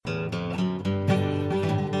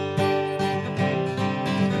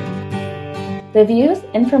The views,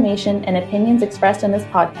 information, and opinions expressed in this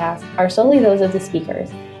podcast are solely those of the speakers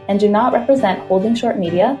and do not represent Holding Short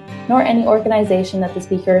Media, nor any organization that the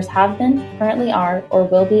speakers have been, currently are, or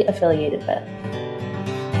will be affiliated with.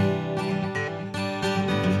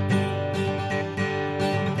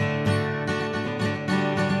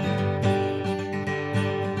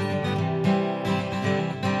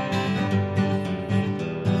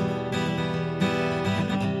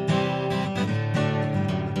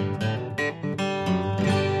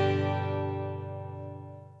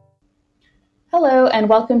 Hello, and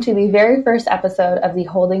welcome to the very first episode of the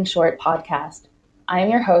Holding Short podcast. I am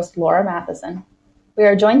your host, Laura Matheson. We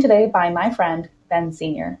are joined today by my friend, Ben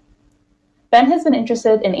Sr. Ben has been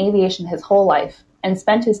interested in aviation his whole life and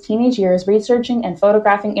spent his teenage years researching and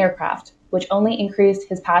photographing aircraft, which only increased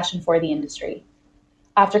his passion for the industry.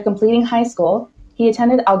 After completing high school, he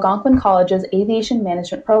attended Algonquin College's Aviation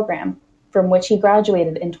Management program, from which he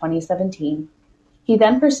graduated in 2017. He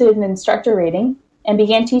then pursued an instructor rating and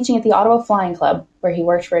began teaching at the Ottawa Flying Club, where he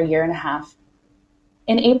worked for a year and a half.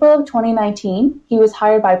 In April of 2019, he was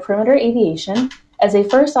hired by Perimeter Aviation as a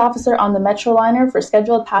first officer on the Metroliner for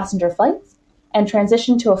scheduled passenger flights and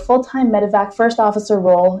transitioned to a full-time medevac first officer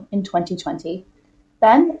role in 2020.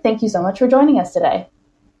 Ben, thank you so much for joining us today.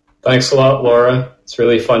 Thanks a lot, Laura. It's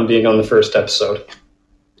really fun being on the first episode.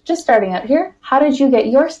 Just starting out here, how did you get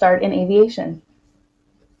your start in aviation?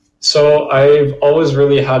 So I've always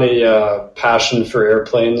really had a passion for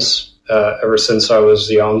airplanes ever since I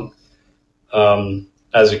was young.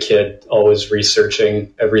 As a kid, always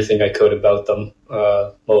researching everything I could about them,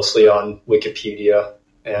 mostly on Wikipedia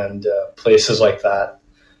and places like that.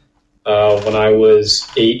 When I was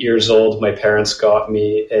 8 years old, my parents got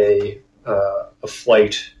me a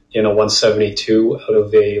flight in a 172 out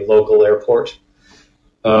of a local airport.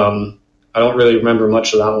 I don't really remember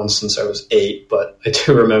much of that one since I was 8, but I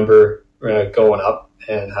do remember going up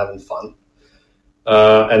and having fun.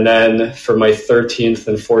 And then for my 13th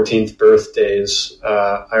and 14th birthdays,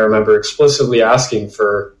 I remember explicitly asking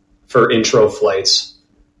for intro flights.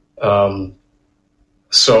 So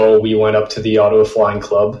we went up to the Ottawa Flying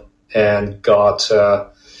Club and got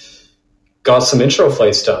some intro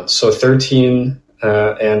flights done. So 13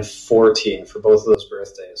 and 14 for both of those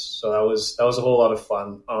birthdays. So that was a whole lot of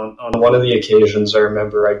fun. On one of the occasions, I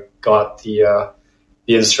remember I got the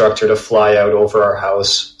instructor to fly out over our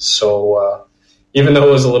house. So even though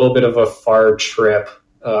it was a little bit of a far trip,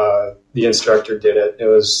 the instructor did it. It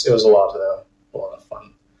was a lot of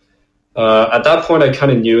fun. At that point, I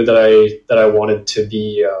kind of knew that I wanted to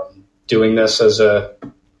be doing this as a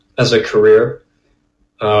career.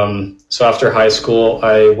 So after high school,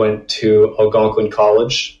 I went to Algonquin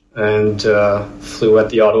College and flew at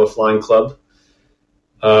the Ottawa Flying Club.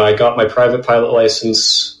 I got my private pilot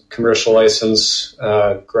license, commercial license,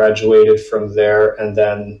 graduated from there, and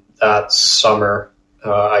then that summer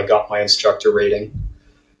I got my instructor rating.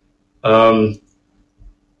 I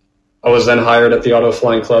was then hired at the Ottawa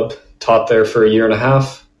Flying Club, taught there for a year and a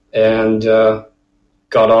half, and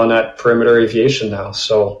got on at Perimeter Aviation now.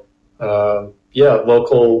 So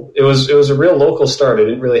local. It was a real local start. I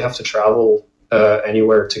didn't really have to travel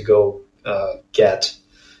anywhere to go get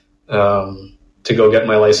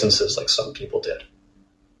my licenses like some people did.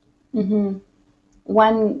 Mm-hmm.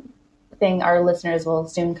 One thing our listeners will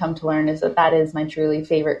soon come to learn is that is my truly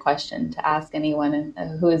favorite question to ask anyone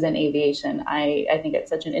who is in aviation. I think it's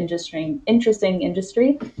such an interesting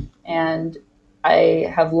industry, and I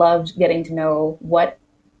have loved getting to know what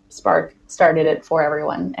spark started it for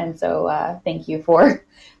everyone. And so thank you for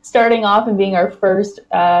starting off and being our first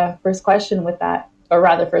question with that, or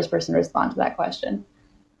rather first person to respond to that question.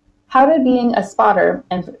 How did being a spotter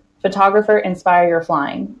and photographer inspire your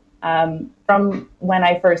flying? From when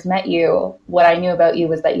I first met you, what I knew about you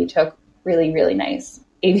was that you took really, really nice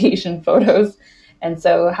aviation photos. And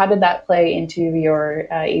so how did that play into your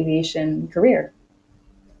aviation career?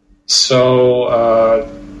 So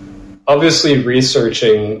obviously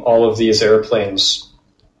researching all of these airplanes,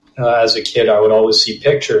 as a kid, I would always see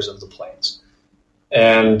pictures of the planes.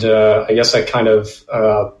 And I guess that kind of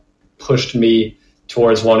pushed me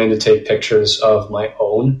towards wanting to take pictures of my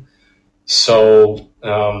own. So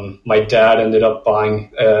my dad ended up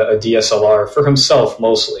buying a DSLR for himself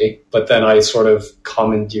mostly, but then I sort of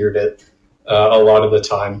commandeered it a lot of the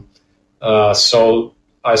time. So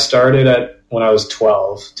I started when I was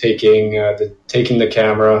 12, taking the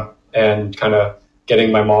camera and kind of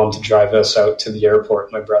getting my mom to drive us out to the airport,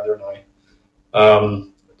 my brother and I.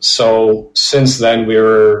 So since then, we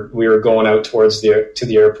were going out towards to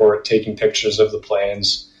the airport, taking pictures of the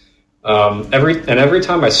planes. Every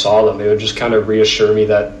time I saw them, it would just kind of reassure me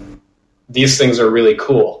that these things are really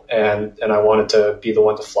cool, and I wanted to be the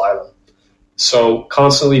one to fly them. So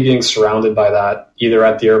constantly being surrounded by that, either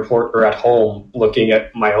at the airport or at home, looking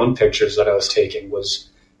at my own pictures that I was taking, was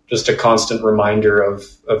just a constant reminder of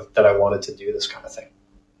that I wanted to do this kind of thing.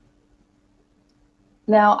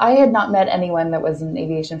 Now, I had not met anyone that was an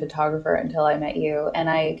aviation photographer until I met you, and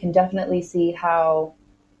I can definitely see how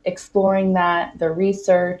exploring that, the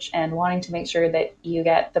research, and wanting to make sure that you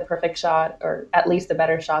get the perfect shot, or at least a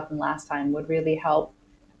better shot than last time, would really help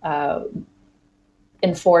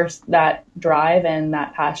enforce that drive and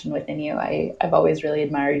that passion within you. I've always really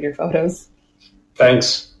admired your photos.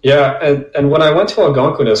 Thanks. Yeah, and when I went to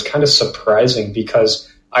Algonquin, it was kind of surprising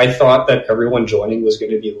because I thought that everyone joining was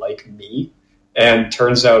going to be like me, and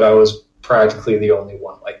turns out I was practically the only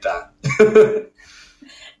one like that.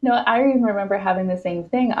 No, I even remember having the same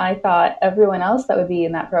thing. I thought everyone else that would be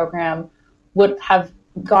in that program would have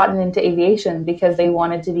gotten into aviation because they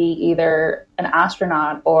wanted to be either an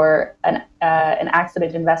astronaut or an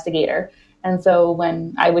accident investigator. And so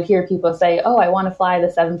when I would hear people say, oh, I want to fly the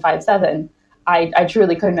 757, I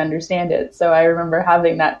truly couldn't understand it. So I remember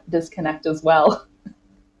having that disconnect as well.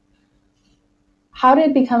 How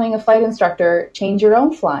did becoming a flight instructor change your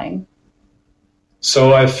own flying?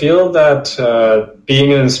 So I feel that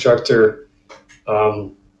being an instructor,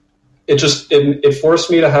 it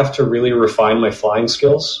forced me to have to really refine my flying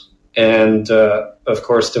skills and, of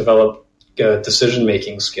course, develop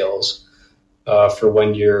decision-making skills for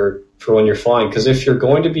when you're flying. Because if you're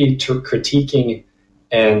going to be critiquing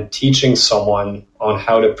and teaching someone on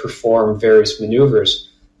how to perform various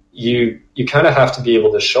maneuvers, you kind of have to be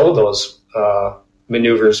able to show those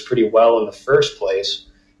maneuvers pretty well in the first place,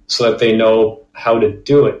 so that they know how to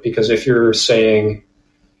do it. Because if you're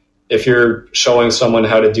showing someone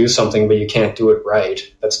how to do something but you can't do it right,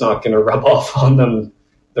 that's not going to rub off on them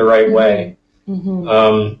the right way.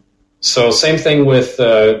 Mm-hmm. So same thing with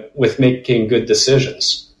making good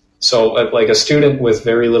decisions. So like a student with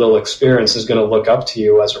very little experience is going to look up to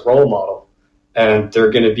you as a role model, and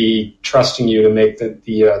they're going to be trusting you to make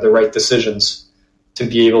the right decisions to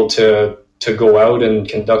be able to go out and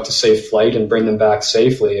conduct a safe flight and bring them back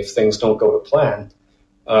safely if things don't go to plan,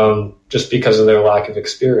 just because of their lack of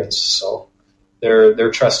experience. So they're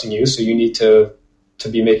trusting you, so you need to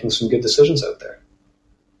be making some good decisions out there.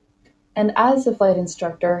 And as a flight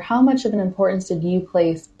instructor, how much of an importance did you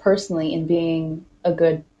place personally in being a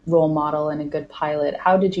good role model and a good pilot?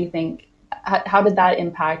 How did that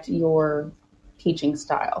impact your teaching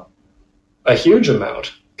style? A huge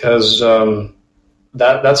amount, because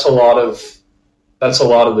that's a lot of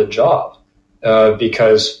the job,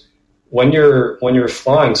 because when you're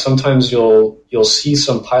flying, sometimes you'll see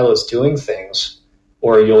some pilots doing things,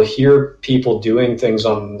 or you'll hear people doing things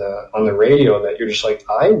on the radio that you're just like,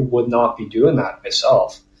 I would not be doing that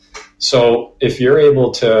myself. So if you're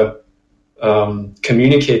able to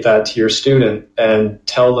communicate that to your student and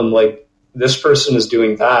tell them, like, this person is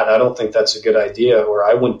doing that, I don't think that's a good idea, or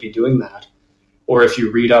I wouldn't be doing that. Or if you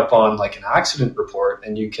read up on like an accident report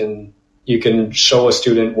and you can show a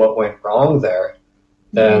student what went wrong there,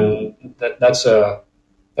 then that's a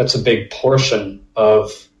big portion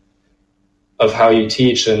of how you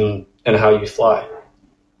teach and how you fly.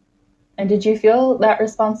 And did you feel that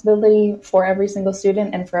responsibility for every single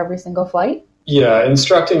student and for every single flight? Yeah,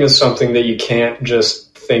 instructing is something that you can't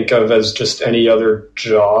just think of as just any other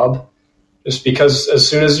job, just because as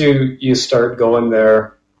soon as you start going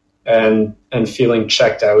there and feeling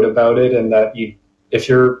checked out about it, and that if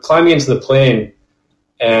you're climbing into the plane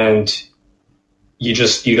and you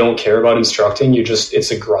don't care about instructing,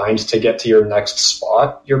 it's a grind to get to your next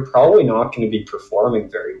spot, you're probably not going to be performing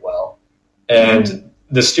very well. And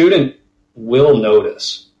the student will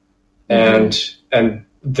notice, and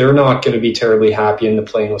they're not going to be terribly happy in the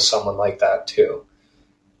plane with someone like that too.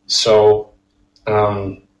 So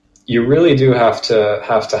you really do have to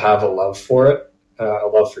have a love for it, a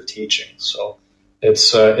love for teaching. So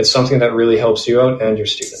it's something that really helps you out and your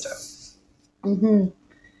student out. Mm-hmm.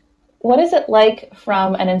 What is it like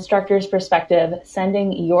from an instructor's perspective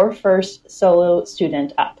sending your first solo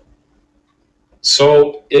student up?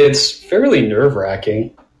 So it's fairly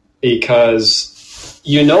nerve-wracking, because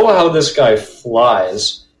you know how this guy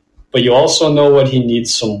flies, but you also know what he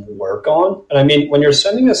needs some work on. And I mean, when you're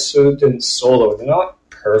sending a student solo, they're not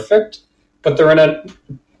perfect, but they're at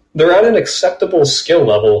an acceptable skill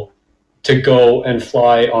level to go and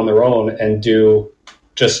fly on their own and do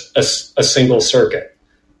just a single circuit.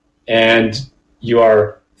 And you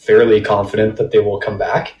are fairly confident that they will come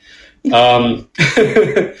back.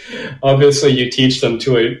 Obviously, you teach them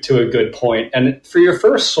to a good point. And for your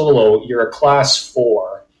first solo, you're a class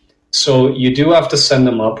 4, So you do have to send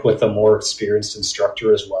them up with a more experienced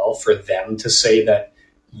instructor as well for them to say that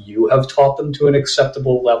you have taught them to an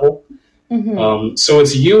acceptable level. Mm-hmm. So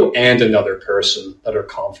it's you and another person that are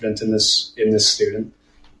confident in this student.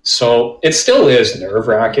 So it still is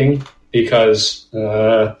nerve-wracking because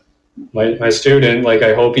my student, like,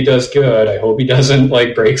 I hope he does good. I hope he doesn't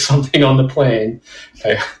like break something on the plane.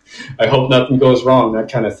 I hope nothing goes wrong, that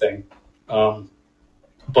kind of thing.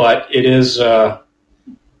 But it is, I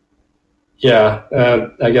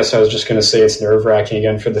guess I was just going to say it's nerve-wracking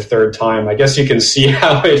again for the third time. I guess you can see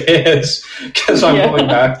how it is because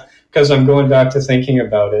I'm going back to thinking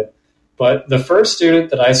about it. But the first student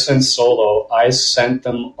that I sent solo, I sent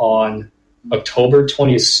them on October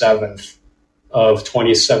 27th of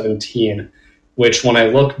 2017, which when I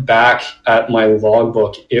look back at my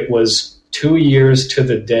logbook, it was 2 years to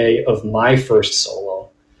the day of my first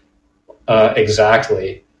solo.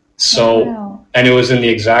 Exactly. So, wow. And it was in the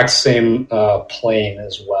exact same plane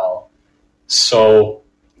as well. So,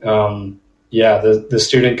 the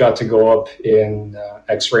student got to go up in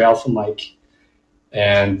X-Ray Alpha Mike,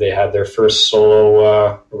 and they had their first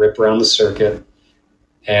solo rip around the circuit.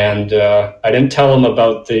 And I didn't tell him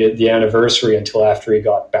about the anniversary until after he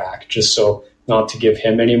got back, just so not to give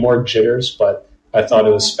him any more jitters, but I thought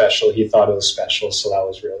it was special. He thought it was special, so that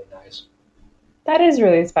was really nice. That is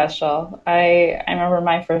really special. I remember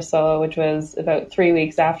my first solo, which was about 3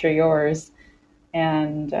 weeks after yours,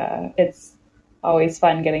 and it's always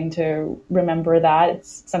fun getting to remember that.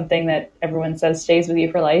 It's something that everyone says stays with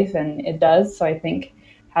you for life, and it does. So I think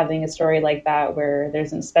having a story like that where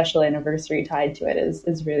there's a special anniversary tied to it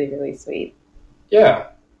is really, really sweet. Yeah.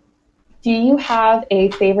 Do you have a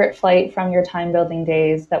favorite flight from your time building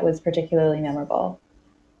days that was particularly memorable?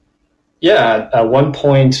 Yeah, at one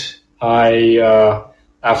point, I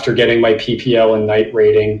after getting my PPL and night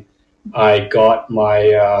rating, I got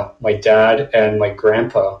my dad and my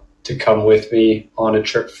grandpa to come with me on a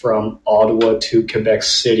trip from Ottawa to Quebec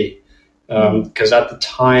City. Because at the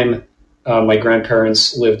time, my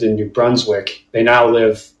grandparents lived in New Brunswick. They now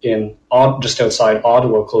live in just outside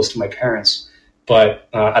Ottawa, close to my parents. But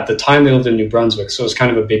at the time, they lived in New Brunswick, so it was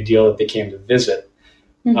kind of a big deal that they came to visit.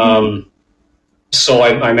 Mm-hmm. So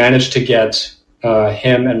I managed to get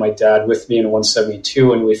him and my dad with me in a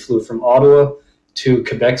 172, and we flew from Ottawa to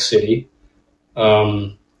Quebec City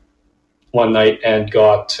one night and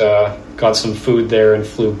got some food there and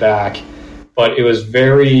flew back. But it was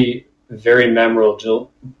very, very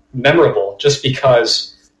memorable just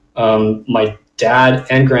because my dad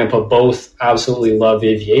and grandpa both absolutely love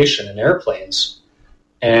aviation and airplanes.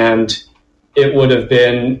 And it would have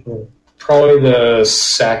been probably the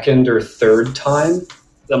second or third time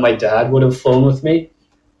that my dad would have flown with me.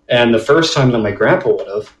 And the first time that my grandpa would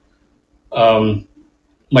have.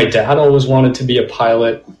 My dad always wanted to be a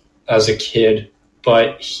pilot as a kid,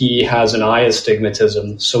 but he has an eye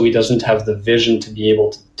astigmatism, so he doesn't have the vision to be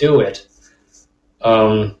able to do it.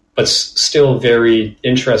 But still very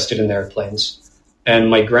interested in airplanes.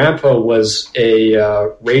 And my grandpa was a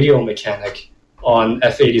radio mechanic on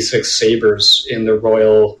F-86 Sabres in the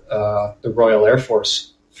Royal Air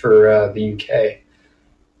Force for the UK.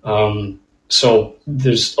 So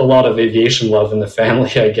there's a lot of aviation love in the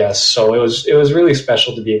family, I guess. So it was really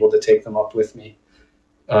special to be able to take them up with me,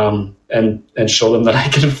 and show them that I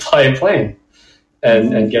can fly a plane,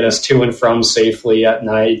 and get us to and from safely at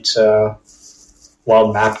night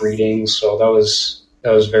while map reading. So that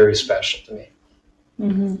was very special to me.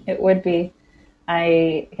 Mm-hmm. It would be.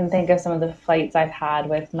 I can think of some of the flights I've had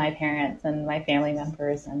with my parents and my family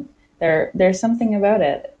members, and there's something about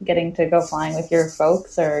it, getting to go flying with your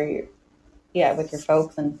folks with your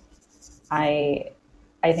folks. And I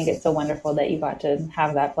think it's so wonderful that you got to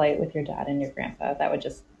have that flight with your dad and your grandpa. That would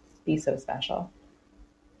just be so special.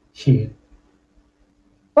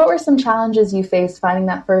 What were some challenges you faced finding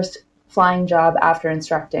that first flying job after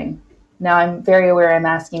instructing? Now, I'm very aware I'm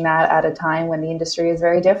asking that at a time when the industry is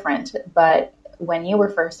very different, but when you were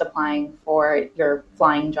first applying for your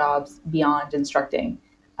flying jobs beyond instructing,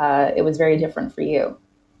 it was very different for you.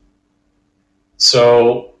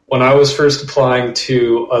 So when I was first applying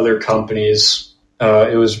to other companies, we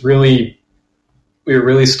were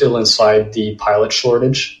really still inside the pilot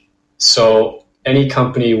shortage. So any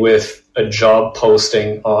company with a job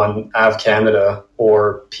posting on AV Canada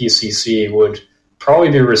or PCC would probably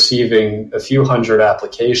be receiving a few hundred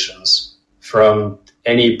applications from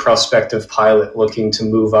any prospective pilot looking to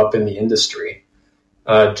move up in the industry,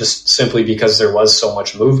 just simply because there was so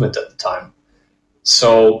much movement at the time.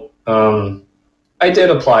 So I did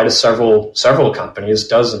apply to several companies,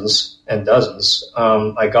 dozens and dozens.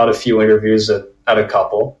 I got a few interviews at a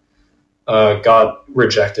couple. got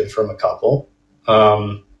rejected from a couple.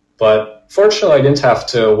 But fortunately, I didn't have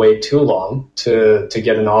to wait too long to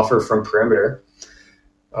get an offer from Perimeter.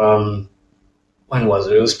 When was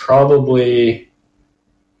it? It was probably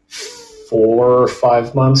 4 or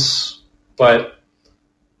 5 months. But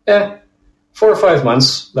 4 or 5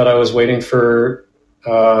 months that I was waiting for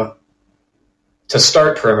to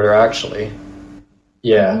start Perimeter, actually.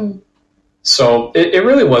 Yeah. Mm-hmm. So it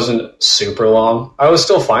really wasn't super long. I was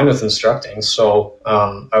still fine with instructing, so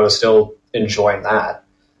I was still enjoying that.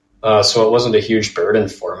 So it wasn't a huge burden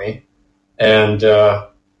for me. And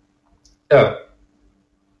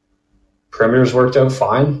Perimeter's worked out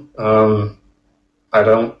fine. I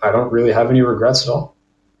don't really have any regrets at all.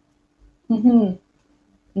 Mm-hmm.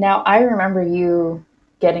 Now, I remember you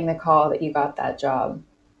getting the call that you got that job.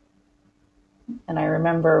 And I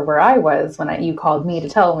remember where I was when you called me to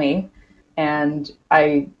tell me. And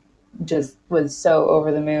I just was so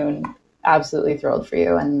over the moon, absolutely thrilled for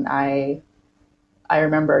you. And I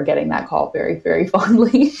remember getting that call very, very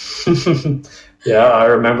fondly. Yeah, I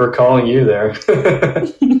remember calling you there.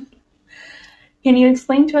 Can you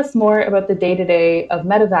explain to us more about the day-to-day of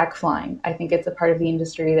medevac flying? I think it's a part of the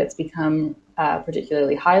industry that's become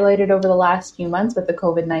particularly highlighted over the last few months with the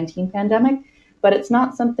COVID-19 pandemic, but it's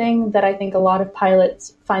not something that I think a lot of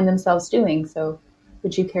pilots find themselves doing. So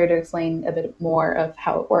would you care to explain a bit more of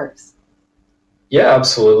how it works? Yeah,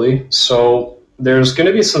 absolutely. So there's going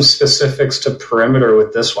to be some specifics to Perimeter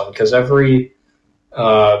with this one because every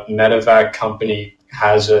medevac company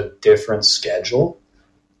has a different schedule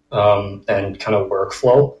and kind of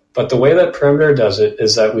workflow. But the way that Perimeter does it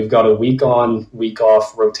is that we've got a week on, week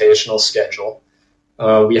off rotational schedule.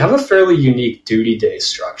 We have a fairly unique duty day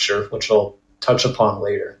structure, which I'll touch upon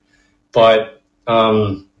later. But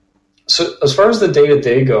so as far as the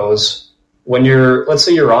day-to-day goes, when let's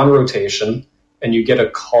say you're on rotation and you get a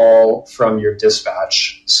call from your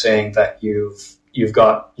dispatch saying that you're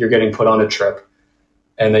getting put on a trip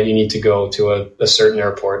and that you need to go to a certain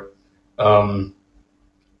airport,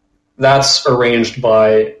 that's arranged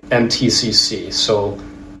by MTCC, so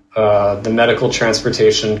the Medical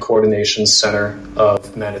Transportation Coordination Center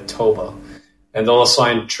of Manitoba. And they'll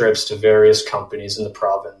assign trips to various companies in the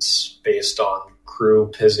province based on crew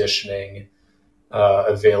positioning,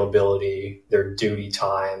 availability, their duty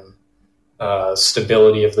time,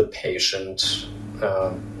 stability of the patient,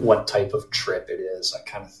 what type of trip it is, that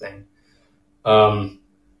kind of thing.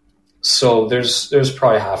 So there's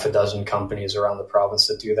probably half a dozen companies around the province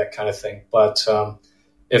that do that kind of thing. But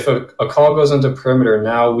if a call goes into Perimeter,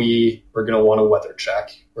 now we're going to want a weather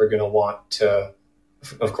check. We're going to want to,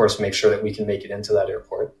 of course, make sure that we can make it into that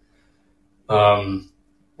airport.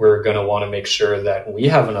 We're going to want to make sure that we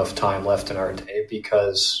have enough time left in our day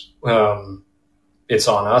because it's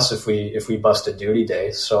on us if we bust a duty day.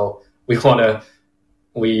 So we have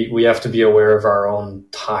to be aware of our own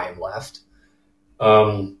time left.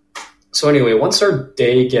 So anyway, once our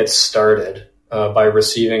day gets started by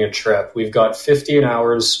receiving a trip, we've got 15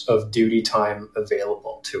 hours of duty time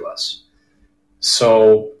available to us.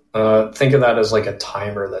 So think of that as like a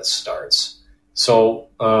timer that starts. So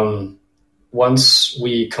once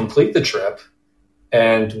we complete the trip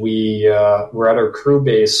and we're at our crew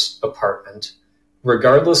base apartment,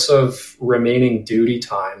 regardless of remaining duty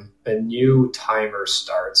time, a new timer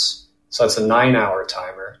starts. So that's a 9-hour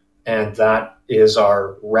timer, and that is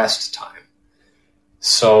our rest time.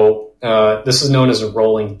 So this is known as a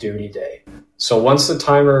rolling duty day. So once the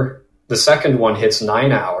second one hits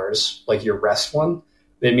 9 hours, like your rest one,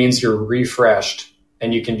 it means you're refreshed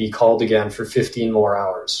and you can be called again for 15 more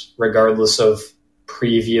hours, regardless of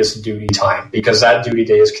previous duty time, because that duty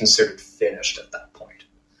day is considered finished at that point.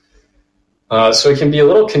 So it can be a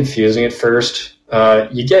little confusing at first.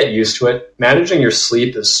 You get used to it. Managing your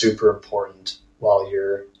sleep is super important while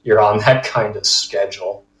you're on that kind of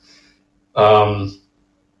schedule. More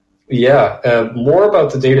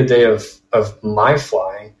about the day-to-day of my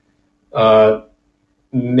flying.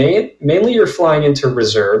 Mainly you're flying into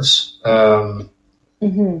reserves.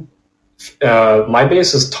 My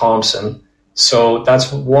base is Thompson, so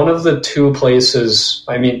that's one of the two places.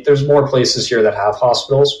 I mean, there's more places here that have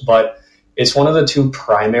hospitals, but it's one of the two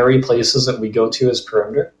primary places that we go to as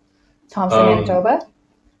Perimeter. Thompson, Manitoba?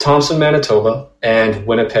 Thompson, Manitoba, and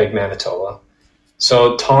Winnipeg, Manitoba.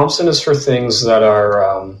 So Thompson is for things that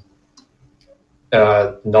are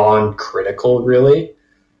non-critical, really.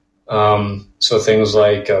 So things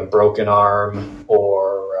like a broken arm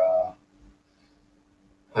or,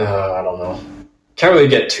 I don't know. Can't really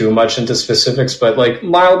get too much into specifics, but like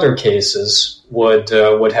milder cases would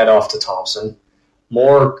head off to Thompson.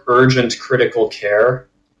 More urgent critical care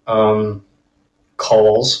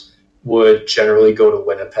calls would generally go to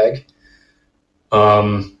Winnipeg.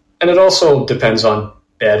 And it also depends on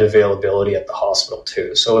bed availability at the hospital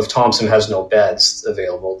too. So if Thompson has no beds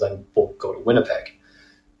available, then we'll go to Winnipeg.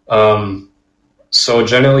 So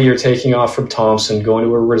generally you're taking off from Thompson, going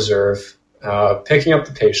to a reserve, picking up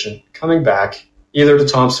the patient, coming back either to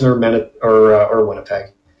Thompson or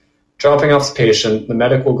Winnipeg, dropping off the patient. The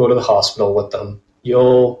medic will go to the hospital with them.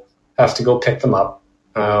 You'll have to go pick them up.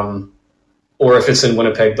 Or if it's in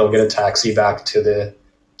Winnipeg, they'll get a taxi back to the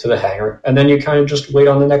hangar. And then you kind of just wait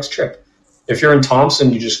on the next trip. If you're in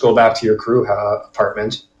Thompson, you just go back to your crew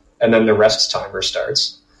apartment, and then the rest timer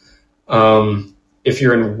starts. If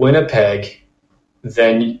you're in Winnipeg,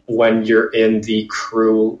 then when you're in the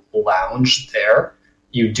crew lounge there,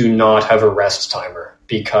 you do not have a rest timer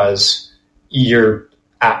because you're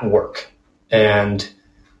at work. And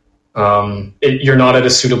you're not at a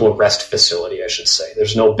suitable rest facility, I should say.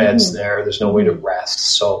 There's no beds there. There's no way to rest.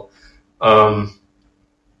 So,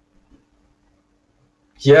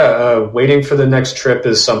 waiting for the next trip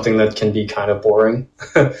is something that can be kind of boring.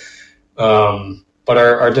 But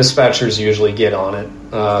our dispatchers usually get on it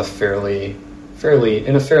fairly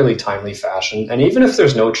in a fairly timely fashion. And even if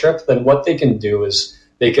there's no trip, then what they can do is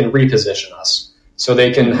they can reposition us. So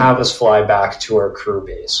they can have us fly back to our crew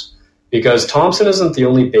base. Because Thompson isn't the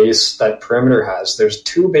only base that Perimeter has. There's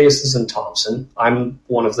 2 bases in Thompson. I'm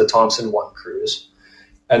one of the Thompson 1 crews.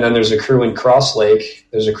 And then there's a crew in Cross Lake.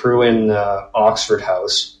 There's a crew in Oxford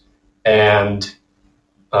House. And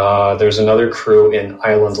there's another crew in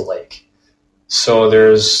Island Lake. So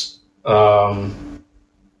there's, how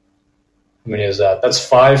many is that? That's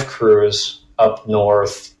 5 crews up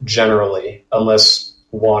north generally, unless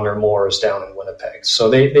one or more is down in Winnipeg. So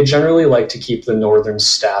they generally like to keep the northern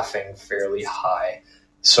staffing fairly high.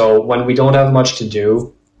 So when we don't have much to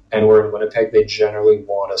do and we're in Winnipeg, they generally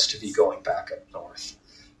want us to be going back up north.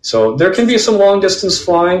 So there can be some long distance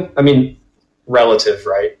flying. I mean, relative,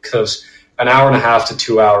 right? Because an hour and a half to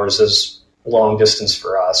 2 hours is long distance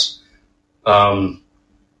for us.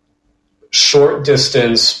 Short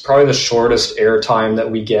distance, probably the shortest air time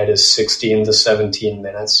that we get is 16 to 17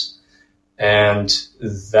 minutes. And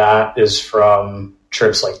that is from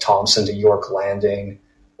trips like Thompson to York Landing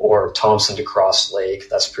or Thompson to Cross Lake.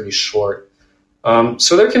 That's pretty short.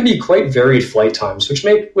 So there can be quite varied flight times,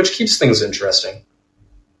 which keeps things interesting.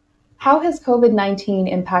 How has COVID-19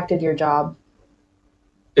 impacted your job?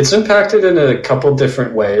 It's impacted in a couple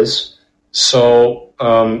different ways. So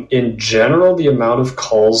in general, the amount of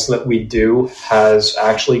calls that we do has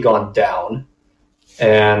actually gone down.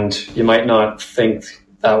 And you might not think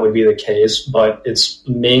that would be the case, but it's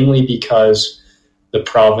mainly because the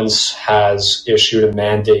province has issued a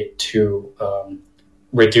mandate to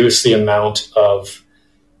reduce the amount of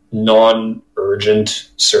non-urgent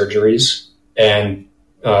surgeries and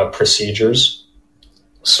procedures.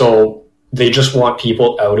 So they just want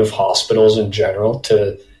people out of hospitals in general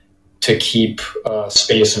to keep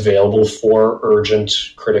space available for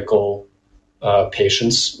urgent, critical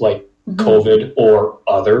patients like COVID or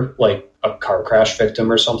other, like a car crash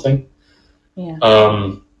victim or something.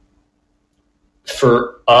 Yeah.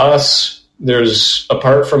 For us, there's,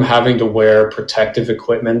 apart from having to wear protective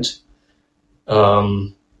equipment,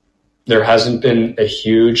 there hasn't been a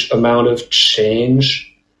huge amount of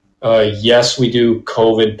change. Yes, we do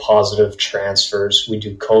COVID positive transfers. We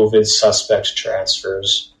do COVID suspect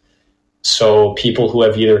transfers. So people who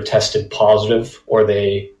have either tested positive or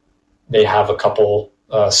they have a couple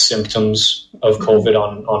symptoms of COVID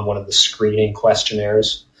on one of the screening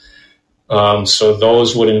questionnaires. So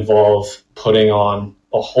those would involve putting on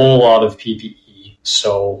a whole lot of PPE.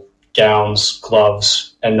 So gowns,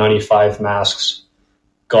 gloves, N95 masks,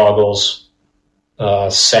 goggles,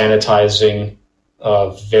 sanitizing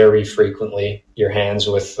very frequently your hands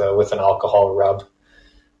with an alcohol rub,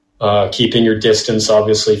 keeping your distance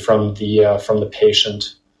obviously from the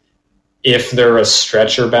patient. If they're a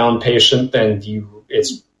stretcher-bound patient, then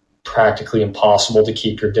it's practically impossible to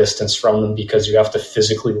keep your distance from them because you have to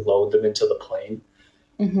physically load them into the plane.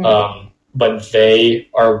 But they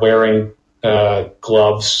are wearing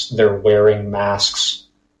gloves, they're wearing masks,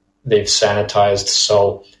 they've sanitized.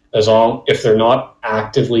 So if they're not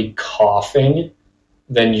actively coughing,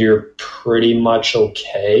 then you're pretty much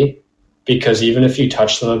okay, because even if you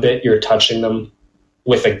touch them a bit, you're touching them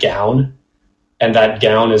with a gown, and that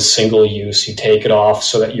gown is single use. You take it off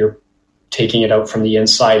so that you're taking it out from the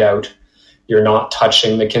inside out. You're not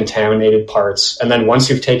touching the contaminated parts. And then once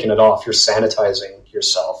you've taken it off, you're sanitizing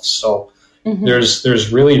yourself. So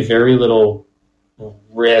there's really very little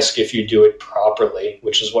risk if you do it properly,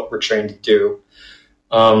 which is what we're trained to do.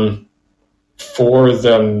 for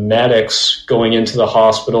the medics going into the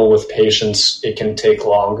hospital with patients, it can take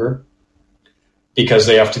longer because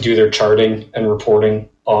they have to do their charting and reporting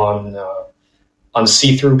on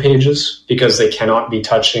see-through pages because they cannot be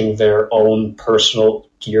touching their own personal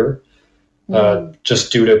gear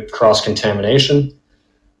just due to cross-contamination.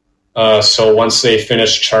 So once they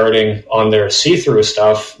finish charting on their see-through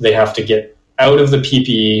stuff, they have to get out of the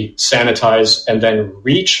PPE, sanitize, and then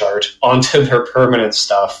rechart onto their permanent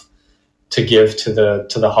stuff to give to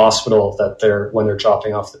the hospital when they're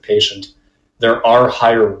dropping off the patient. There are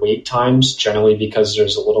higher wait times generally because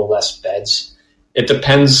there's a little less beds. It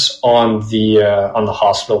depends on the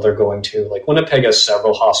hospital they're going to. Like Winnipeg has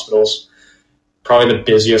several hospitals. Probably the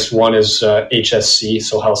busiest one is HSC,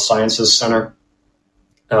 so Health Sciences Center.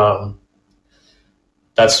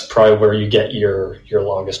 That's probably where you get your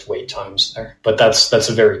longest wait times there. But that's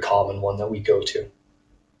a very common one that we go to.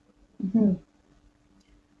 Mm-hmm.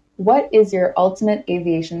 What is your ultimate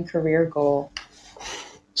aviation career goal?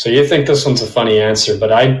 So you think this one's a funny answer,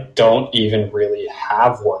 but I don't even really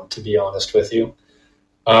have one, to be honest with you.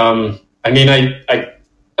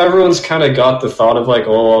 Everyone's kind of got the thought of like,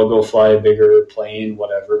 oh, I'll go fly a bigger plane,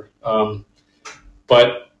 whatever.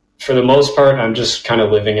 But for the most part, I'm just kind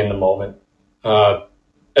of living in the moment,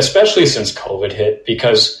 especially since COVID hit,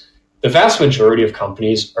 because the vast majority of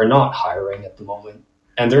companies are not hiring at the moment,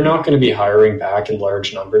 and they're not going to be hiring back in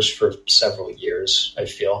large numbers for several years, I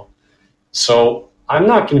feel. So I'm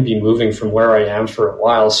not going to be moving from where I am for a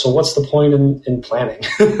while. So what's the point in planning?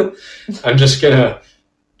 I'm just gonna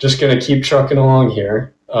keep trucking along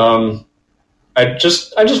here. I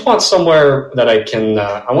just want somewhere that I can.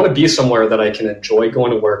 I want to be somewhere that I can enjoy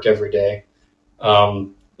going to work every day,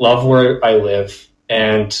 love where I live,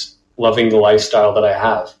 and loving the lifestyle that I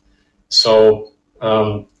have. So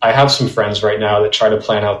I have some friends right now that try to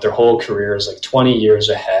plan out their whole careers like 20 years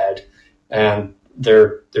ahead, and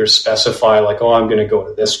they're specify like, oh, I'm going to go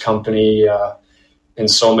to this company in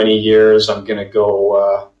so many years. I'm going to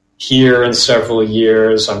go here in several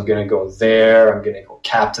years. I'm going to go there. I'm going to go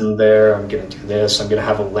captain there. I'm going to do this. I'm going to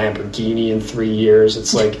have a Lamborghini in 3 years.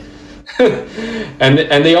 It's like, and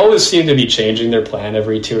they always seem to be changing their plan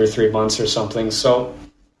every 2 or 3 months or something. So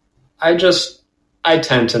I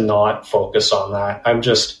tend to not focus on that. I'm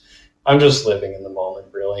just living in the moment,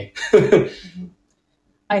 really.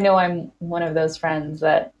 I know I'm one of those friends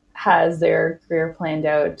that has their career planned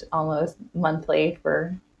out almost monthly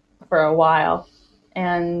for a while.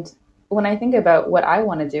 And when I think about what I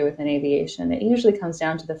want to do within aviation, it usually comes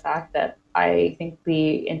down to the fact that I think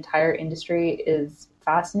the entire industry is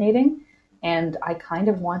fascinating and I kind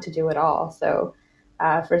of want to do it all. So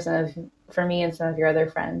for me and some of your other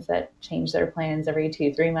friends that change their plans every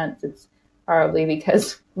 2-3 months, it's probably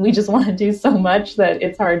because we just want to do so much that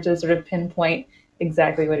it's hard to sort of pinpoint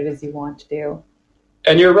exactly what it is you want to do.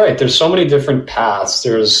 And you're right. There's so many different paths.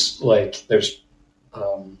 There's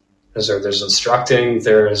instructing,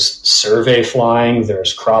 there's survey flying,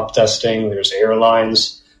 there's crop testing, there's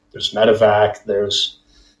airlines, there's medevac, there's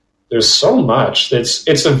so much.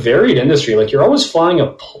 It's a varied industry. Like you're always flying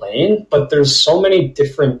a plane, but there's so many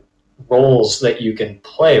different roles that you can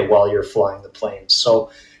play while you're flying the plane.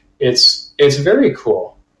 So it's very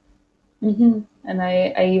cool. Mm-hmm. And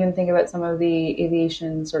I even think about some of the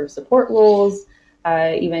aviation sort of support roles,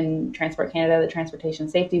 even Transport Canada, the Transportation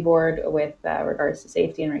Safety Board, with regards to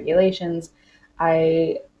safety and regulations.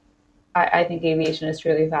 I think aviation is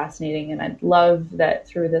truly fascinating, and I'd love that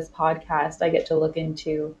through this podcast I get to look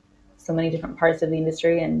into so many different parts of the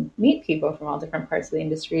industry and meet people from all different parts of the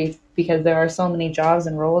industry, because there are so many jobs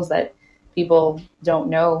and roles that people don't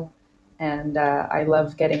know, and I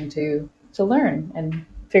love getting to learn and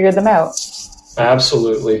figure them out.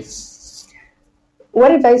 Absolutely.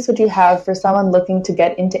 What advice would you have for someone looking to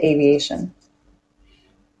get into aviation?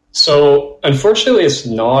 So, unfortunately, it's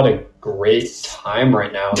not a great time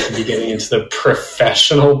right now to be getting into the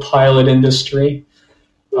professional pilot industry.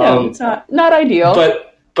 No, it's not ideal.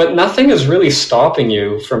 But nothing is really stopping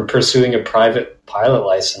you from pursuing a private pilot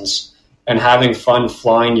license and having fun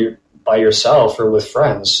flying by yourself or with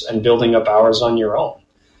friends and building up hours on your own.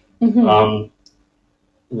 Mm-hmm.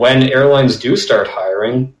 When airlines do start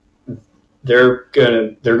hiring, they're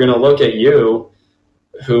gonna look at you,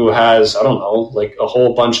 who has, I don't know, like a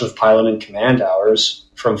whole bunch of pilot and command hours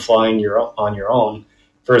from flying on your own,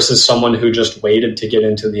 versus someone who just waited to get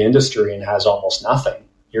into the industry and has almost nothing.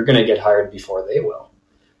 You're going to get hired before they will.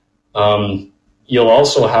 You'll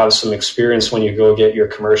also have some experience when you go get your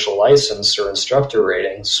commercial license or instructor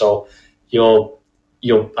rating, so you'll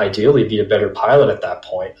ideally be a better pilot at that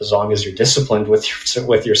point, as long as you're disciplined with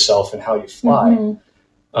yourself and how you fly.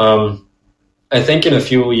 Mm-hmm. I think in a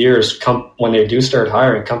few years, when they do start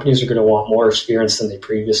hiring, companies are going to want more experience than they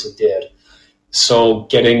previously did. So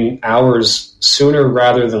getting hours sooner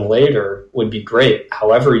rather than later would be great.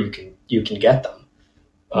 However, you can get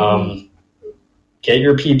them. Get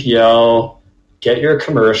your PPL, get your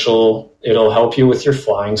commercial. It'll help you with your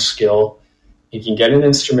flying skill. You can get an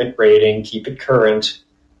instrument rating, keep it current.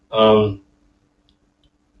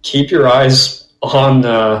 Keep your eyes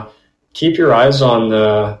on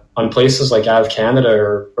places like Av Canada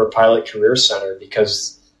or Pilot Career Center,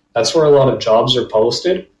 because that's where a lot of jobs are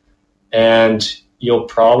posted. And it's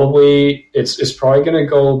probably going to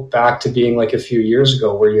go back to being like a few years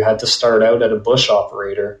ago, where you had to start out at a bush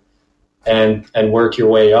operator and work your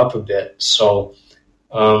way up a bit. So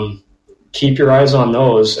keep your eyes on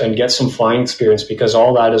those and get some flying experience, because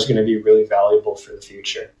all that is going to be really valuable for the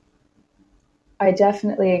future. I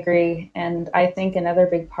definitely agree. And I think another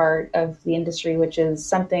big part of the industry, which is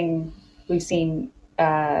something we've seen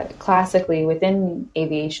classically within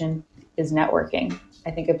aviation, is networking. I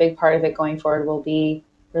think a big part of it going forward will be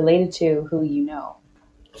related to who you know.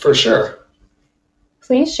 For sure.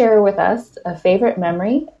 Please share with us a favorite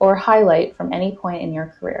memory or highlight from any point in your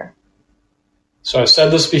career. So I've said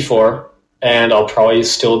this before, and I'll probably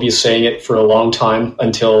still be saying it for a long time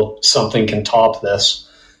until something can top this.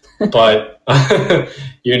 But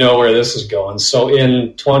you know where this is going. So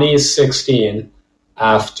in 2016,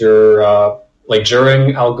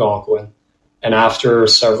 during Algonquin, and after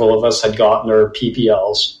several of us had gotten our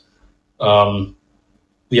PPLs,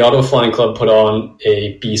 the Auto Flying Club put on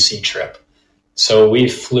a BC trip. So we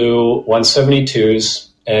flew 172s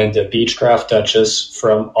and a Beechcraft Duchess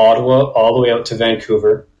from Ottawa all the way out to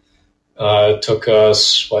Vancouver. It took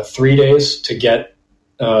us, 3 days to get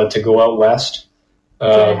to go out west.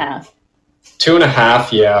 2.5.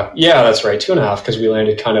 2.5, yeah. Yeah, that's right, 2.5, because we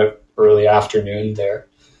landed kind of early afternoon there.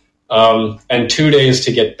 And 2 days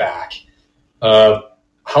to get back. How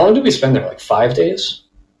long did we spend there? Like 5 days?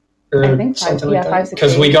 Or I think something 5, like that? 5, 6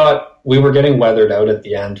 Because days. we were getting weathered out at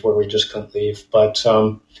the end where we just couldn't leave. But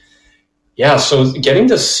so getting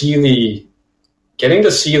to see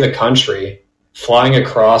the country, flying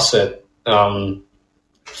across it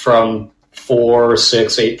from 4,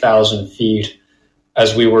 6, 8,000 feet,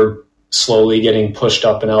 as we were slowly getting pushed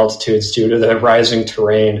up in altitudes due to the rising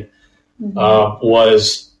terrain,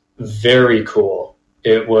 was very cool.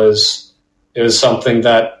 It was something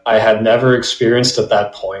that I had never experienced at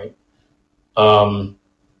that point.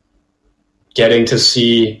 Getting to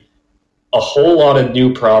see a whole lot of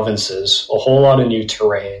new provinces, a whole lot of new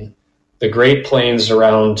terrain, the Great Plains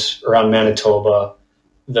around Manitoba,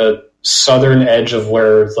 the southern edge of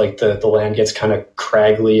where like the land gets kind of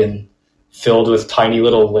craggy and filled with tiny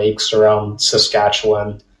little lakes around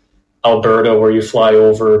Saskatchewan, Alberta, where you fly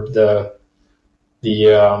over the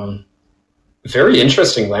very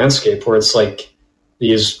interesting landscape where it's like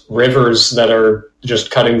these rivers that are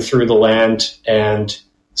just cutting through the land, and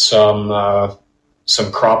some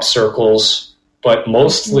crop circles, but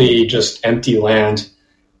mostly just empty land.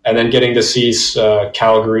 And then getting to see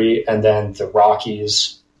Calgary and then the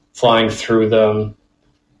Rockies, flying through them,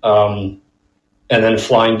 and then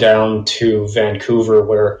flying down to Vancouver,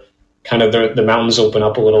 where kind of the mountains open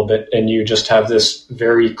up a little bit, and you just have this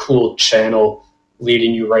very cool channel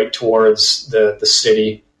leading you right towards the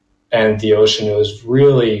city and the ocean. It was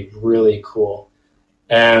really, really cool.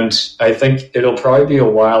 And I think it'll probably be a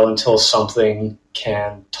while until something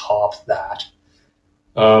can top that.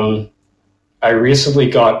 I recently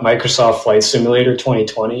got Microsoft Flight Simulator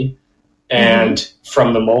 2020, and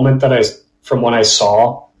from when I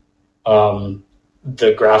saw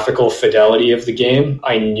the graphical fidelity of the game,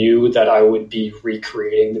 I knew that I would be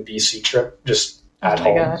recreating the BC trip just at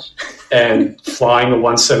home. Gosh. And flying a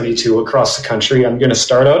 172 across the country. I'm going to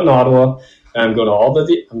start out in Ottawa, and I'm going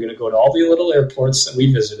to go to all the little airports that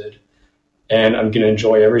we visited, and I'm going to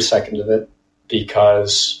enjoy every second of it,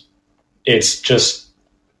 because it's just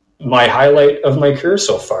my highlight of my career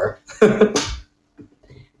so far.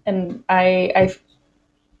 And I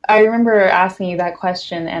remember asking you that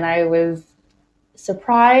question, and I was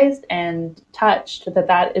surprised and touched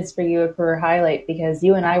that is for you a career highlight, because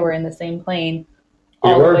you and I were in the same plane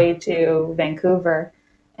all the way to Vancouver.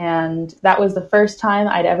 And that was the first time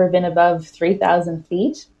I'd ever been above 3,000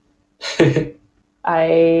 feet.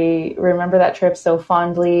 I remember that trip so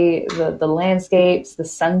fondly, the landscapes, the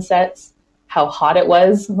sunsets, how hot it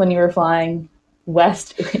was when you were flying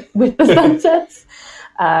west with the sunsets.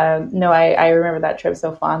 I remember that trip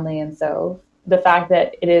so fondly. And so the fact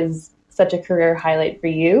that it is such a career highlight for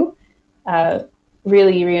you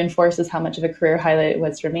really reinforces how much of a career highlight it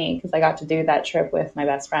was for me, because I got to do that trip with my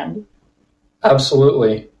best friend.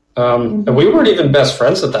 Absolutely. And we weren't even best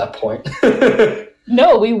friends at that point.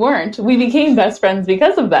 No, we weren't. We became best friends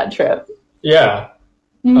because of that trip. Yeah.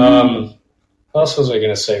 What else was I going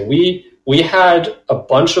to say? We had a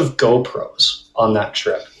bunch of GoPros on that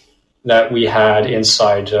trip that we had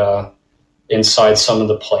inside some of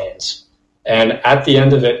the planes. And at the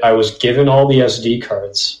end of it, I was given all the SD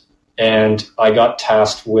cards, and I got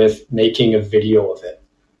tasked with making a video of it.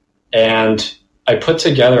 And I put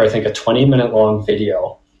together, I think, a 20-minute long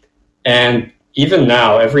video. And even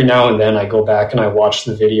now, every now and then, I go back and I watch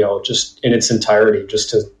the video just in its entirety,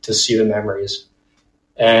 just to see the memories.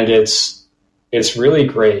 And it's really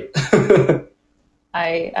great.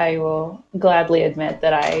 I will gladly admit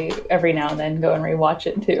that I, every now and then, go and rewatch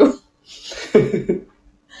it too.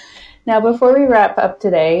 Now, before we wrap up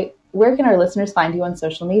today, where can our listeners find you on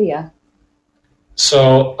social media?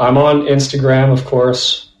 So I'm on Instagram, of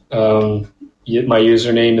course. My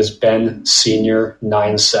username is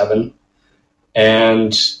BenSenior97.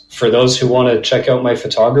 And for those who want to check out my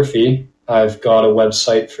photography, I've got a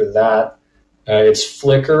website for that. It's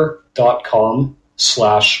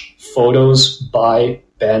flickr.com/photos by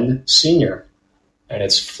Ben Senior. And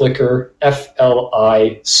it's Flickr,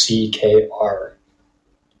 FLICKR.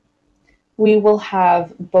 We will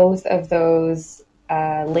have both of those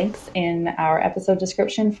links in our episode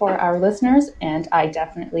description for our listeners, and I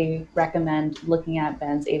definitely recommend looking at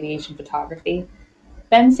Ben's aviation photography.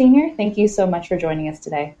 Ben Senior, thank you so much for joining us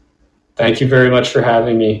today. Thank you very much for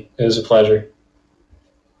having me. It was a pleasure.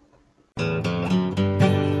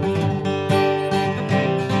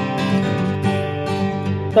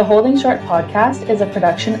 The Holding Short podcast is a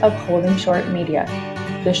production of Holding Short Media.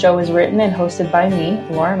 The show is written and hosted by me,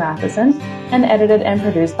 Laura Matheson, and edited and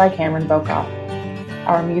produced by Cameron Bokoff.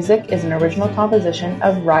 Our music is an original composition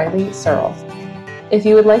of Riley Searle. If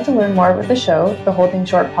you would like to learn more about the show, the Holding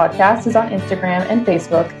Short podcast is on Instagram and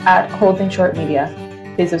Facebook at Holding Short Media.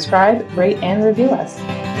 Please subscribe, rate, and review us.